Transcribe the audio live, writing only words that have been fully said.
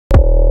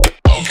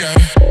Welcome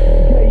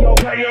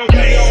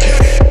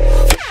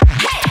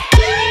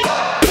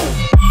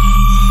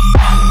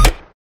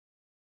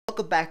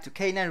back to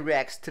K9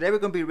 Reacts. Today we're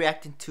going to be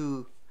reacting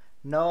to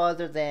no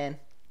other than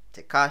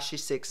TEKASHI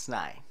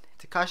 6IX9INE.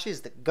 TEKASHI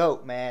is the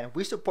GOAT, man.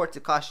 We support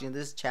TEKASHI in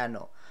this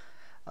channel.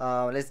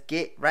 Let's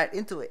get right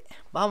into it.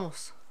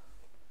 Vamos.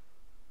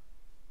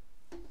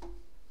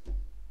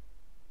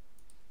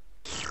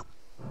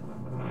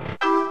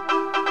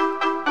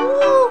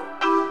 Woo!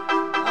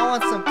 I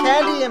want some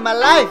candy in my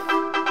life.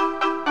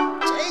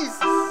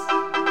 Jesus.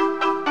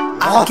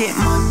 I get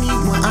money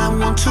when I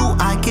want to.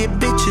 I get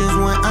bitches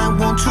when I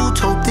want to.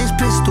 Tote this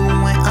pistol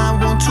when I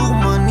want to.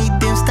 Money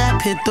dance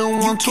that pit the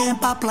one. You can't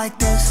pop like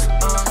this.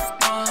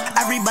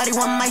 Everybody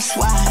want my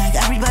swag.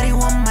 Everybody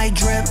want my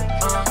drip.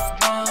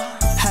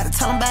 Had to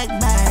tell them back.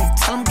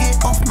 Tell them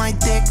get off my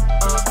dick.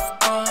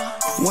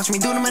 Watch me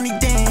do the money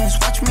dance.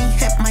 Watch me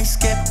hit my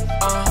skip.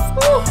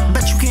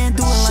 Bet you can't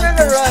do it like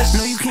this.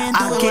 No, you can't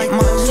do it like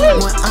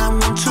money when I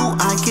want to.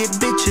 I get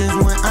bitches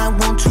when I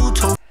want to.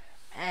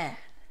 Man,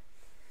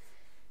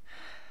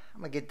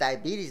 I'm gonna get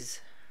diabetes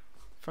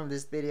from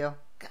this video.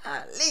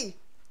 Golly,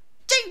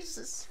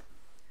 Jesus.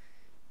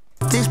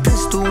 This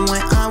pistol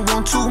when I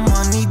want to.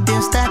 Money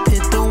dance that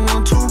pit the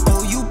one two.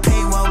 Oh, you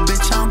pay well,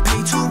 bitch, I'm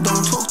paid too.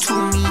 Don't talk to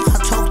me, I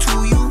talk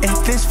to you.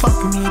 If it's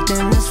fuck me,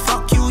 then it's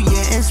fuck you.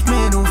 Yeah, it's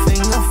middle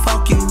finger,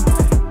 fuck you.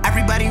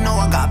 Everybody know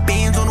I got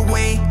bands on the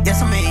way.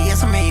 Yes, I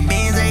made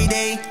bands every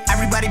day.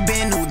 Everybody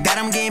been knew that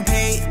I'm getting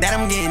paid. That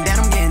I'm getting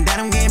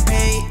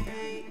paid.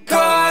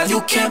 Cause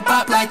you can't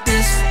pop like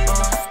this.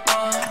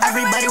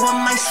 Everybody want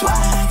my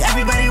swag.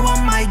 Everybody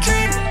want my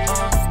drip.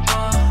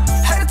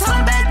 Had to tell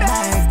them back.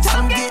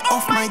 Tell them get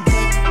off my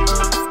dick.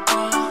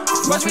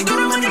 Watch me do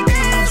the money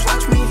dance.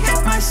 Watch me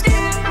hit my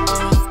skin.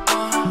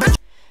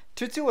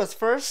 TUTU was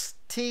first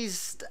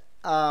teased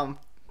from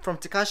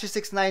TEKASHI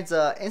 6IX9INE's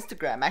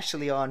Instagram,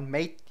 actually on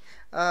May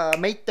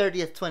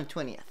 30th,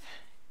 2020.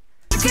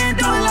 You can't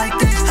do it like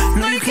this.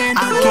 No, you can't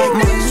do it like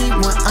this.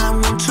 When I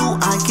want to,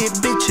 I get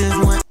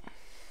bitches when.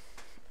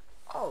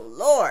 Oh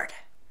Lord.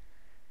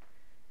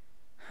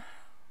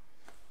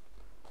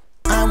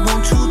 I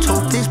want to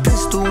tote this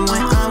pistol when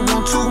I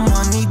want to.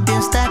 Money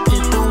dance that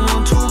pit the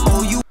one two.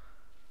 Oh, you.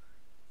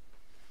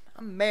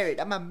 I'm married.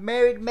 I'm a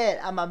married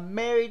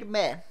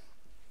man.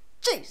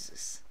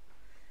 Jesus.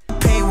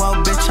 Pay well,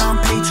 bitch, I'm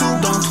paid too.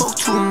 Don't talk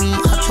to me, I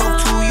talk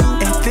to you.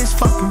 If it's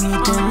fuck me,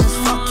 then it's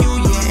fuck you.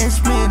 Yeah, it's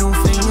middle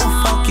finger,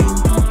 fuck you.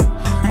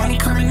 Money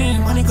coming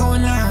in, money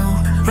going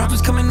out.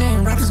 Rappers coming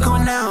in, rappers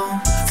going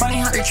out. Funny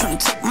how they tryna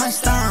take my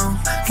style.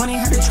 Funny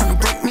how they tryna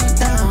break me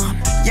down.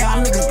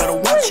 Y'all niggas better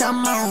watch your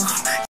mouth.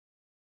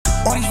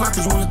 All these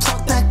rappers wanna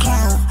talk that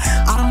clown.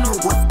 I don't know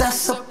what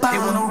that's about. They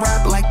wanna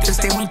rap like this,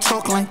 they wanna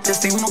talk like this,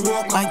 they wanna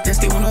walk like this,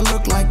 they wanna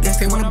look like this,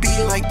 they wanna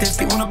be like this,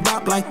 they wanna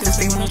bop like this,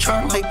 they wanna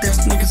try like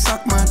this. Niggas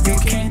suck my dick.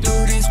 Can't do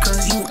this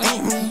cause you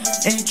ain't me.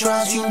 It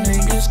drives you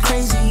niggas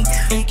crazy.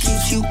 It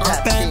keeps you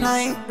up at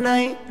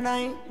night.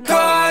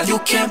 Cause you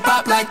can't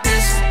pop like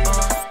this.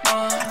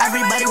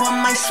 Everybody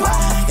want my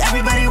swag.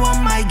 Everybody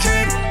want my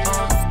drip.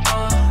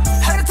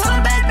 Had to tell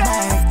them back.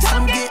 Tell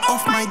them get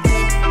off my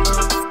dick.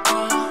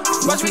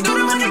 Watch me do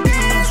the money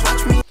dance.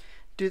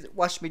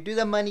 Watch me do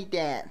the money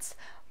dance.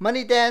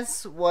 Money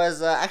Dance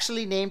was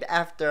actually named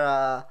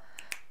after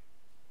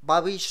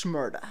Bobby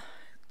Shmurda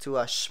to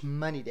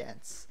Shmoney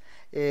Dance.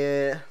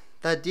 The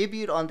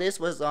debut on this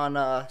was on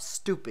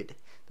Stupid.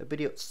 The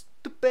video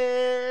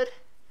Stupid.